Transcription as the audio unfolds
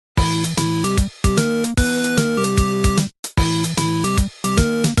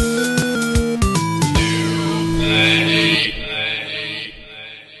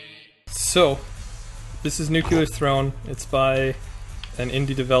So, this is Nuclear Throne. It's by an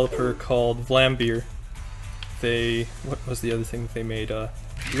indie developer called Vlambeer. What was the other thing that they made?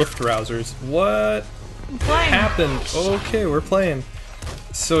 Luftrausers. What happened? Okay, we're playing.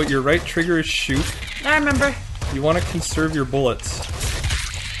 So your right trigger is shoot. I remember. You want to conserve your bullets.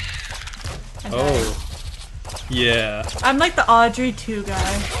 Oh. Yeah. I'm like the Audrey 2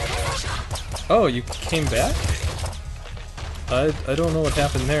 guy. Oh, you came back? I don't know what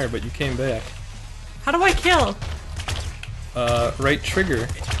happened there, but you came back. How do I kill? Right trigger.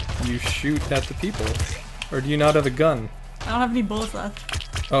 You shoot at the people. Or do you not have a gun? I don't have any bullets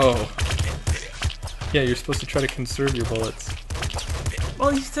left. Oh. Yeah, you're supposed to try to conserve your bullets.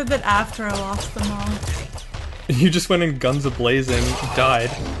 Well, you said that after I lost them all. You just went in guns a-blazing,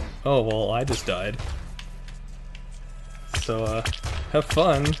 died. Oh, well, I just died. So, have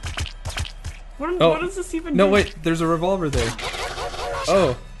fun. What does this even do? No, wait, there's a revolver there.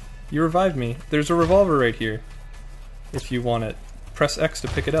 Oh, you revived me. There's a revolver right here. If you want it. Press X to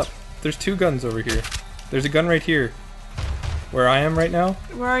pick it up. There's two guns over here. There's a gun right here. Where I am right now?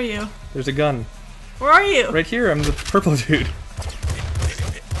 Where are you? There's a gun. Where are you? Right here, I'm the purple dude.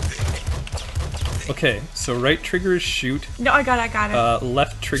 Okay, so right trigger is shoot. No, I got it.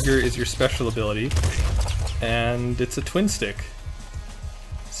 Left trigger is your special ability. And it's a twin stick.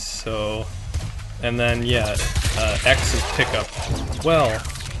 So... And then, yeah, X is pickup. Well...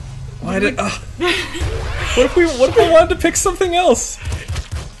 Why did... What if we wanted to pick something else?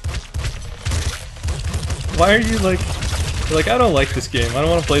 Why are you like... You're like, I don't like this game, I don't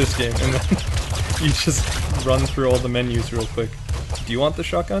want to play this game. And then you just run through all the menus real quick. Do you want the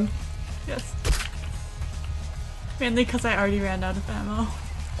shotgun? Yes. Mainly because I already ran out of ammo.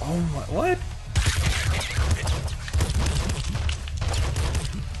 Oh my... What?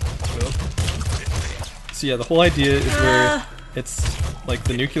 So yeah, the whole idea is where it's like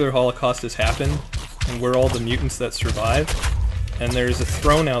the nuclear holocaust has happened, and we're all the mutants that survive, and there's a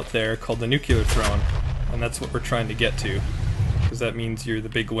throne out there called the nuclear throne, and that's what we're trying to get to, because that means you're the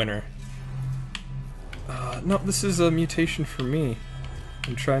big winner. No, this is a mutation for me.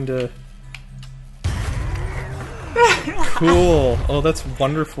 I'm trying to... Cool! Oh, that's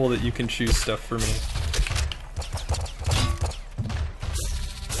wonderful that you can choose stuff for me.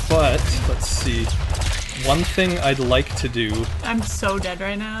 But, let's see. One thing I'd like to do... I'm so dead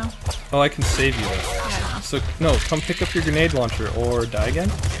right now. Oh, I can save you though. Yeah, I know. So, no, come pick up your grenade launcher, or die again?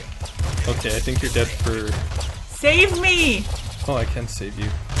 Okay, I think you're dead for... Save me! Oh, I can save you.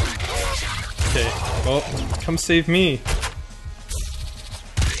 Okay, oh, come save me!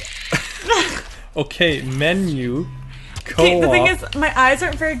 Okay, menu, co-op... Okay, the thing is, my eyes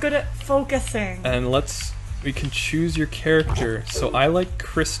aren't very good at focusing. And we can choose your character. So I like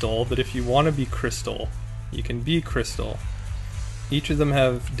Crystal, but if you want to be Crystal, you can be Crystal. Each of them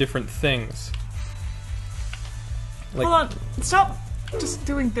have different things. Like, hold on, stop just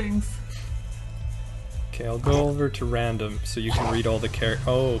doing things. Okay, I'll go over to random so you can read all the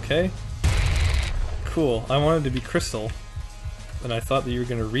Oh, okay. Cool. I wanted to be Crystal, and I thought that you were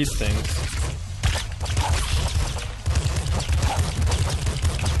going to read things.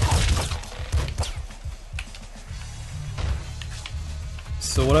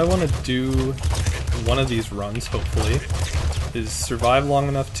 So what I want to do one of these runs, hopefully, is survive long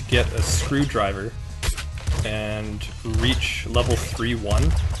enough to get a screwdriver and reach level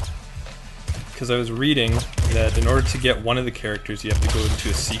 3-1. Because I was reading that in order to get one of the characters, you have to go into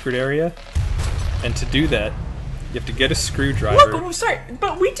a secret area. And to do that, you have to get a screwdriver. Look, sorry,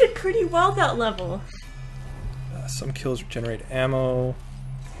 but we did pretty well that level. Some kills generate ammo,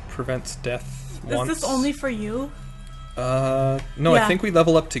 prevents death once. Is this only for you? No, Yeah. I think we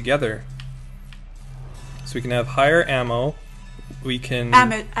level up together. So we can have higher ammo. We can...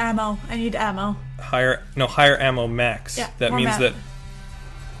 Ammo. I need ammo. Higher ammo max. Yeah, that more means that...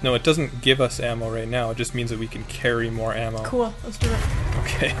 No, it doesn't give us ammo right now. It just means that we can carry more ammo. Cool, let's do it.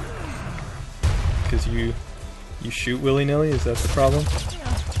 Okay. Because you shoot willy-nilly? Is that the problem? Yeah.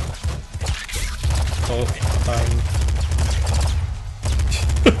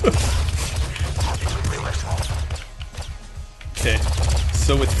 Okay,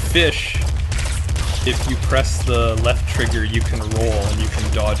 so with fish, if you press the left trigger, you can roll and you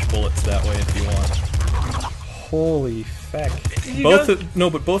can dodge bullets that way if you want. Holy feck!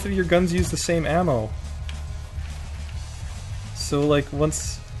 But both of your guns use the same ammo. So like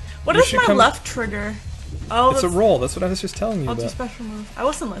once. What is my left trigger? Oh, it's a roll. That's what I was just telling you I'll about. do special move. I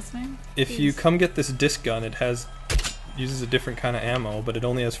wasn't listening. If you come get this disc gun, it uses a different kind of ammo, but it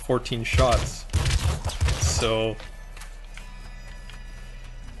only has 14 shots. So.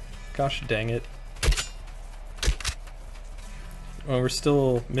 Gosh dang it. Oh, we're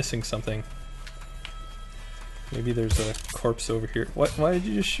still missing something. Maybe there's a corpse over here. What? Why did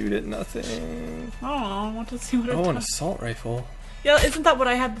you just shoot at nothing? Oh, I want to see what it Oh, an does. assault rifle. Yeah, isn't that what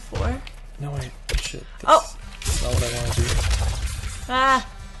I had before? No, wait. Shit. That's not what I want to do. Ah,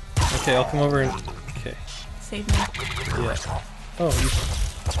 Okay, I'll come over and... Okay. save me. Yeah. Oh,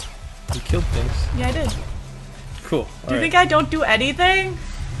 you killed things. Yeah, I did. Cool. Do you think I don't do anything?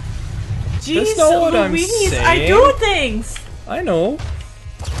 Jeez, That's not what I'm Louise, I saying. do things! I know.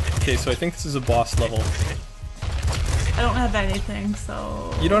 Okay, so I think this is a boss level. I don't have anything,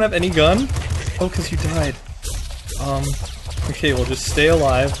 so... You don't have any gun? Oh, because you died. Okay, well just stay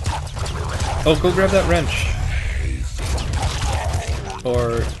alive. Oh, go grab that wrench.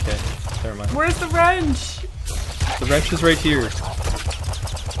 Or, okay, never mind. Where's the wrench? The wrench is right here.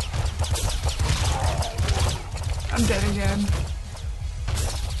 I'm dead again.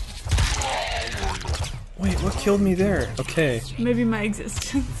 Wait, what killed me there? Okay, Maybe my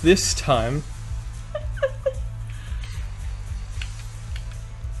existence. this time...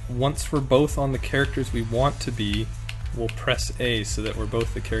 Once we're both on the characters we want to be, we'll press A so that we're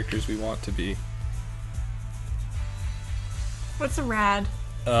both the characters we want to be. What's a rad?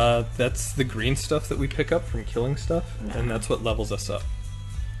 That's the green stuff that we pick up from killing stuff, and that's what levels us up.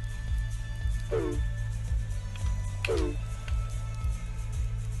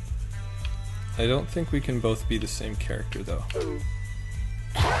 I don't think we can both be the same character, though.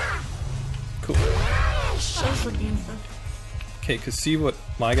 Cool. I was looking and stuff. Okay, because see what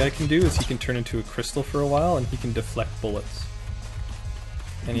my guy can do is he can turn into a crystal for a while, and he can deflect bullets.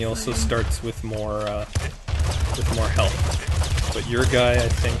 And he also starts with more health. But your guy, I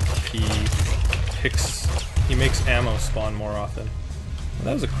think, he makes ammo spawn more often. Well,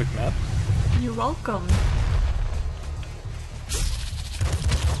 that was a quick map. You're welcome.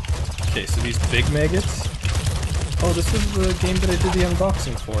 Okay, so these big maggots. Oh, this was the game that I did the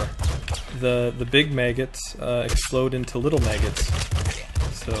unboxing for. The big maggots explode into little maggots,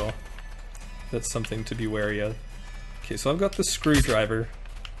 so that's something to be wary of. Okay, so I've got the screwdriver,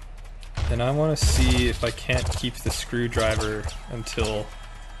 and I want to see if I can't keep the screwdriver until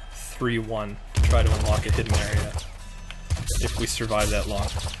 3-1 to try to unlock a hidden area, if we survive that long.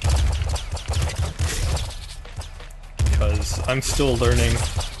 Because I'm still learning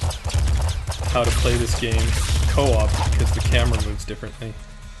how to play this game co-op because the camera moves differently.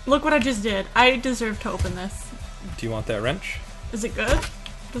 Look what I just did. I deserve to open this. Do you want that wrench? Is it good?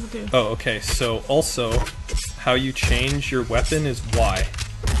 What does it do? Oh, okay, so also, how you change your weapon is Y.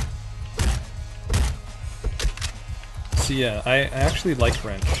 So yeah, I actually like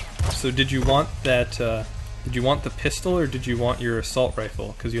wrench. So did you want that, did you want the pistol or did you want your assault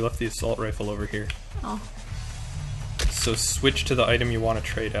rifle? Because you left the assault rifle over here. Oh. So switch to the item you want to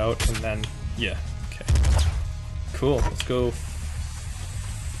trade out and then, yeah, okay. Cool, let's go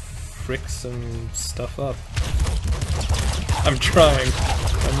frick some stuff up. I'm trying.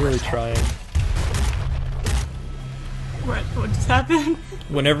 I'm really trying. What just happened?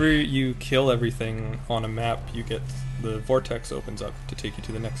 Whenever you kill everything on a map, you get the vortex opens up to take you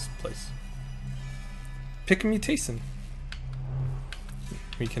to the next place. Pick a mutation.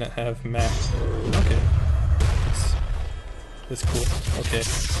 We cannot have map. Okay. That's cool. Okay.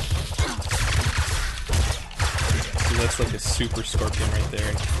 So that's like a super scorpion right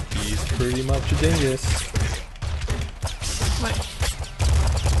there. He's pretty much a dingus. What?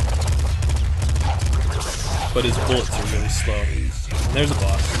 But his bullets are really slow. And there's a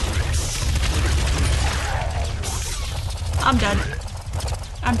boss. I'm dead.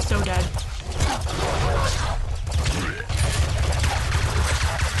 I'm so dead.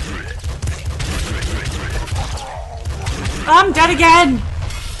 I'm dead again!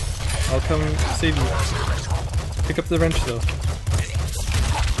 I'll come save you. Pick up the wrench though.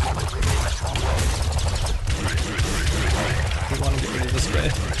 We want to get rid of this guy.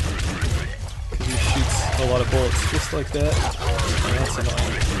 Because he shoots a lot of bullets just like that. And that's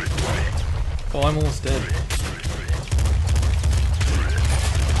annoying. Oh, I'm almost dead.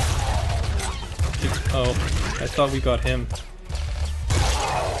 Oh, I thought we got him.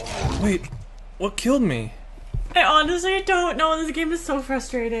 Wait, what killed me? I honestly don't know. This game is so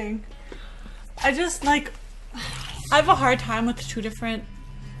frustrating. I just, like... I have a hard time with the two different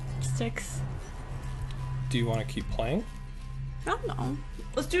sticks. Do you want to keep playing? I don't know.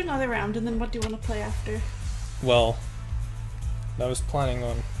 Let's do another round, and then what do you want to play after? Well, I was planning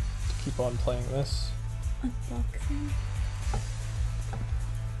on to keep on playing this. Unboxing?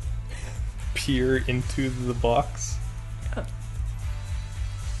 Peer into the box. Oh.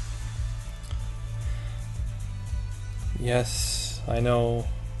 Yes, I know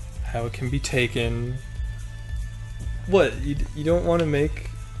how it can be taken. What? You don't want to make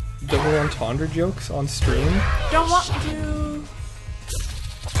double entendre jokes on stream? Don't want to.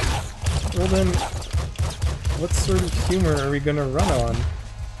 Well then, what sort of humor are we gonna run on?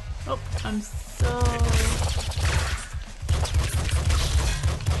 Oh, I'm so...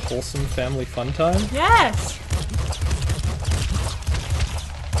 Wholesome family fun time? Yes!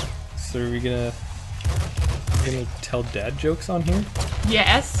 So are we gonna tell dad jokes on here?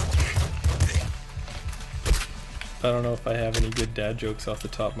 Yes. I don't know if I have any good dad jokes off the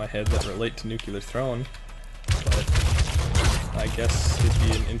top of my head that relate to Nuclear Throne, but I guess it'd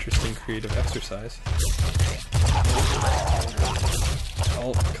be an interesting creative exercise.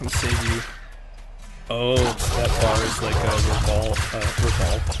 I'll come save you. Oh, that bar is like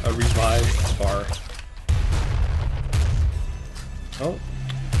a revive bar. Oh.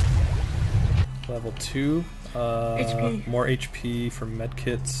 Level 2. HP. More HP for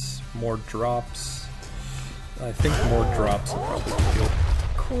medkits, more drops. I think more drops will probably be good.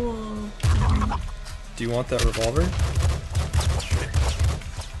 Cool. Do you want that revolver? Sure.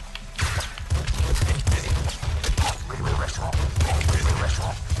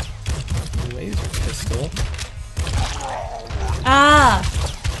 Laser pistol. Ah!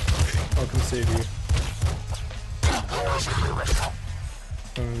 I'll come save you.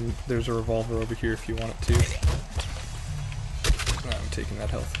 There's a revolver over here if you want it too. Oh, I'm taking that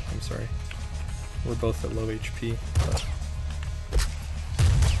health. I'm sorry. We're both at low HP. But...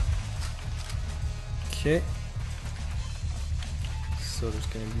 Okay. So there's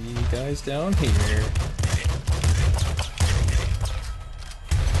gonna be guys down here.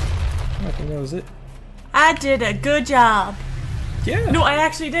 I think that was it. I did a good job. Yeah. No, I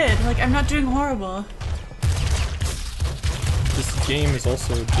actually did. Like, I'm not doing horrible. This game is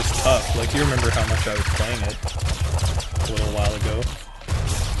also just tough. Like, you remember how much I was playing it a little while ago.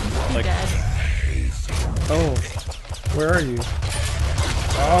 Like, oh, where are you?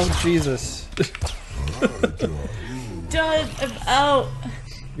 Oh, Jesus. Done. I'm out.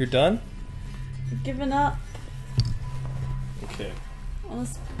 You're done? I'm giving up Okay. on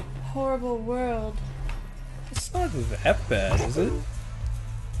this horrible world. It's not that bad, is it?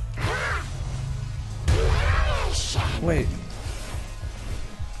 Wait.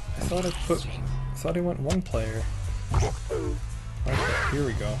 I thought I went one player. Okay, here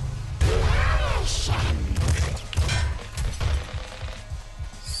we go.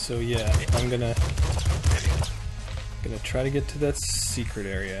 So yeah, I'm gonna try to get to that secret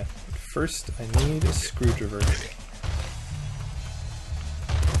area. But first, I need a screwdriver.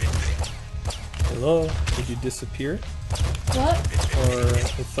 Hello? Did you disappear? What? Or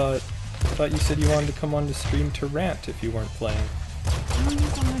I thought you said you wanted to come on the stream to rant if you weren't playing.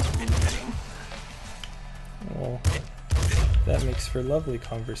 Well, that makes for lovely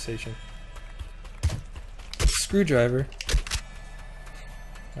conversation. Screwdriver.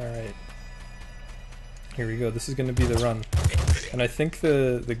 Alright. Here we go. This is gonna be the run. And I think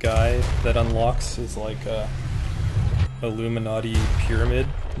the guy that unlocks is like a Illuminati pyramid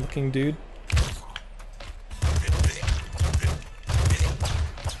looking dude.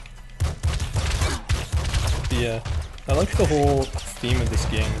 Yeah. I like the whole theme of this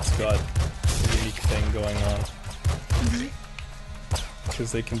game. It's got a unique thing going on.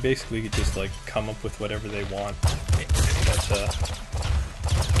 Because they can basically just like come up with whatever they want. But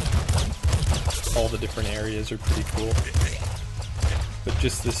all the different areas are pretty cool. But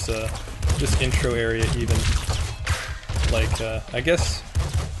just this intro area even, like I guess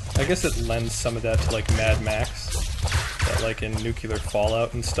it lends some of that to like Mad Max. That like in Nuclear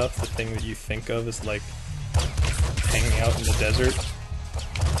Fallout and stuff, the thing that you think of is like hanging out in the desert.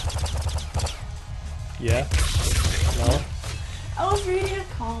 Yeah? No? I was reading a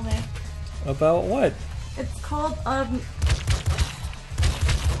comic. About what? It's called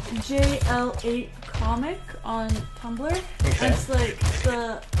JL8 comic on Tumblr. Okay. And it's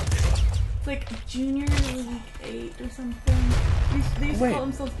like Junior League 8 or something. They used to Wait. call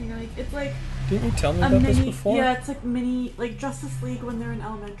themselves Junior League. It's like Didn't you tell me a about mini, this before? yeah, it's like mini, like Justice League when they're in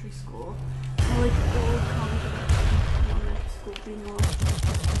elementary school. Or like the old comic about elementary school being lost.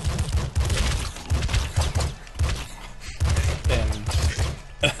 And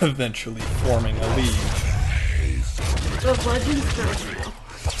eventually forming a league. The Legends girls now.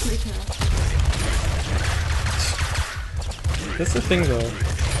 That's the thing though,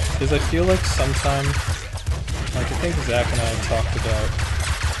 is I feel like sometimes, like I think Zach and I talked about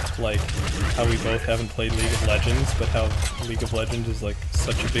like how we both haven't played League of Legends, but how League of Legends is like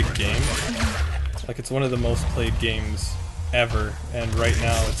such a big game. Like it's one of the most played games ever, and right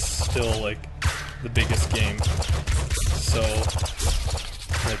now it's still like the biggest game. So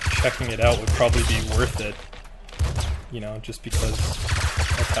like checking it out would probably be worth it. you know, just because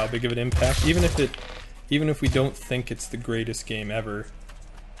of how big of an impact. Even if we don't think it's the greatest game ever,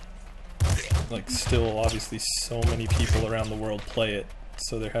 like still obviously so many people around the world play it,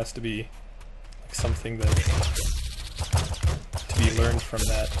 so there has to be like something that to be learned from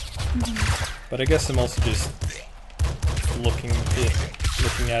that. But I guess I'm also just looking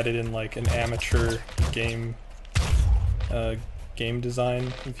at it in like an amateur game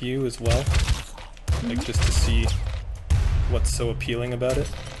design view as well, like just to see what's so appealing about it.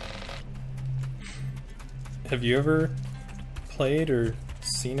 Have you ever played or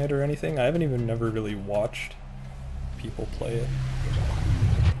seen it or anything? I haven't even never really watched people play it.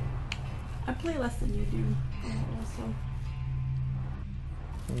 I play less than you do, also.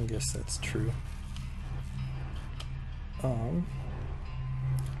 I guess that's true.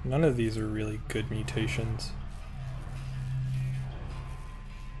 None of these are really good mutations.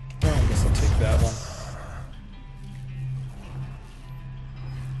 Oh, I guess I'll take that one.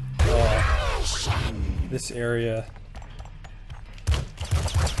 Oh, this area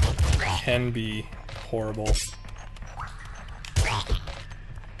can be horrible.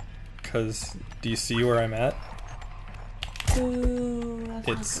 Because, do you see where I'm at? Ooh,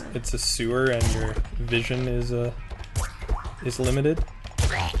 that's It's a sewer and your vision is limited.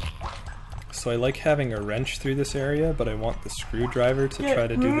 So I like having a wrench through this area, but I want the screwdriver to try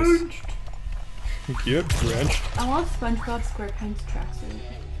to do this. Get wrenched. I want SpongeBob SquarePants tracksuit.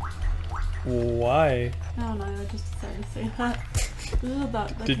 Why? I don't know, I just decided to say that. This is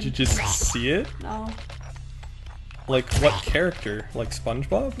about Did you just see it? No. Like what character? Like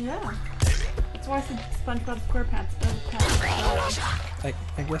SpongeBob? Yeah. That's why I said SpongeBob SquarePants.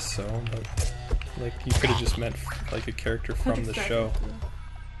 I guess so, but like you could have just meant like a character from the show.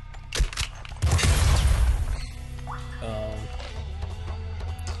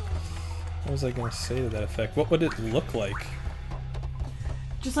 What was I gonna say to that effect? What would it look like?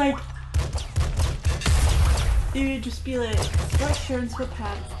 Just like it would just be like sweatshirt and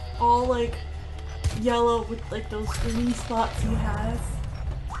sweatpants, all like yellow with like those green spots he has,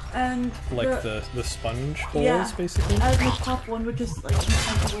 and like the sponge holes, basically. And the top one would just like the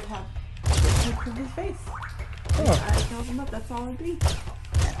center would have a picture of his face. Oh. I tell them that's all it'd be.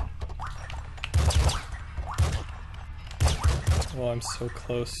 Well, I'm so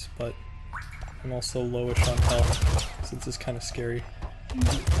close, but I'm also lowish on health, so this is kind of scary.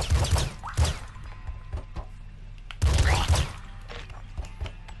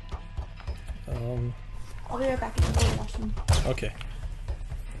 I'll be right back in the washroom. Okay.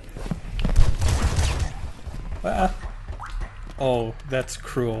 Ah. Oh, that's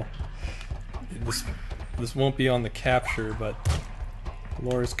cruel. This won't be on the capture, but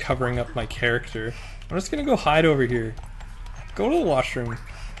Laura's covering up my character. I'm just gonna go hide over here. Go to the washroom.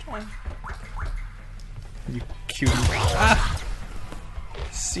 Okay. You cutie. Ah!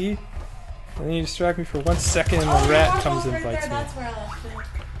 See? And then you distract me for 1 second and the rat comes and bites me. That's where I left it.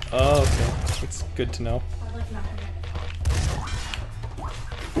 Oh, okay. It's good to know. I like nothing.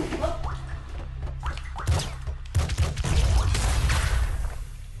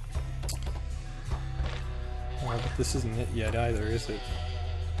 Oh, but this isn't it yet either, is it?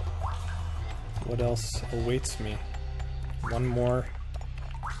 What else awaits me? One more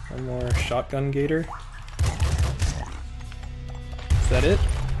shotgun gator? Is that it?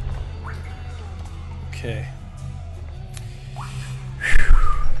 Okay.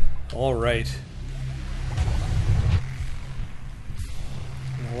 Alright.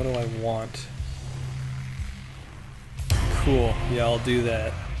 Now what do I want? Cool, yeah, I'll do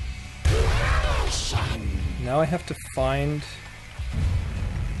that. Now I have to find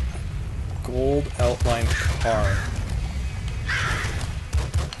gold outlined car.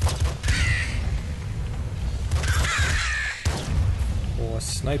 Oh, a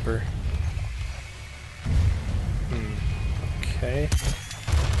sniper. Okay.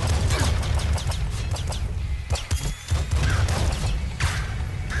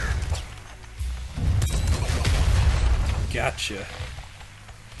 Gotcha.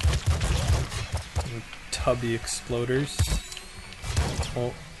 And tubby exploders.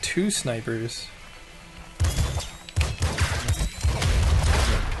 Oh, 2 snipers.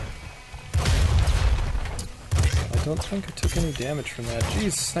 I don't think I took any damage from that.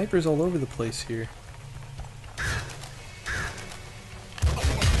 Jeez, snipers all over the place here.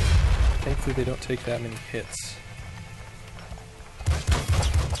 Thankfully they don't take that many hits.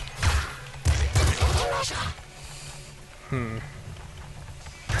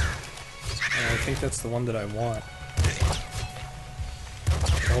 I think that's the one that I want.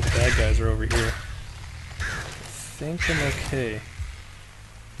 All the bad guys are over here. I think I'm okay.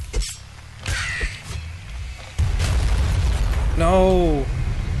 No!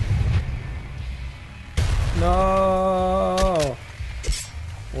 No!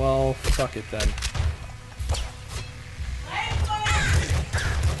 Well, fuck it then.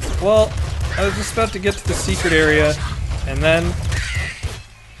 Well, I was just about to get to the secret area, and then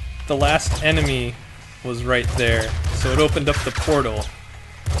the last enemy was right there, so it opened up the portal.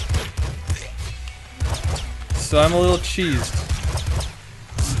 So I'm a little cheesed.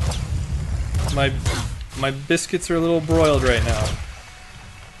 My biscuits are a little broiled right now.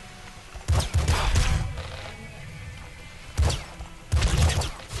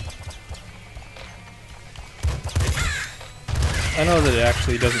 I know that it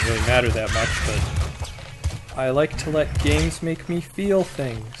actually doesn't really matter that much, but I like to let games make me feel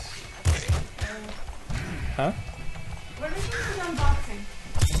things. Huh? When is this unboxing?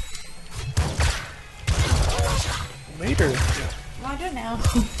 Later. I'll do it now.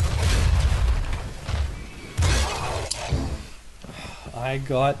 I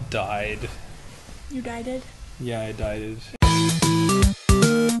got died. You died it? Yeah, I died.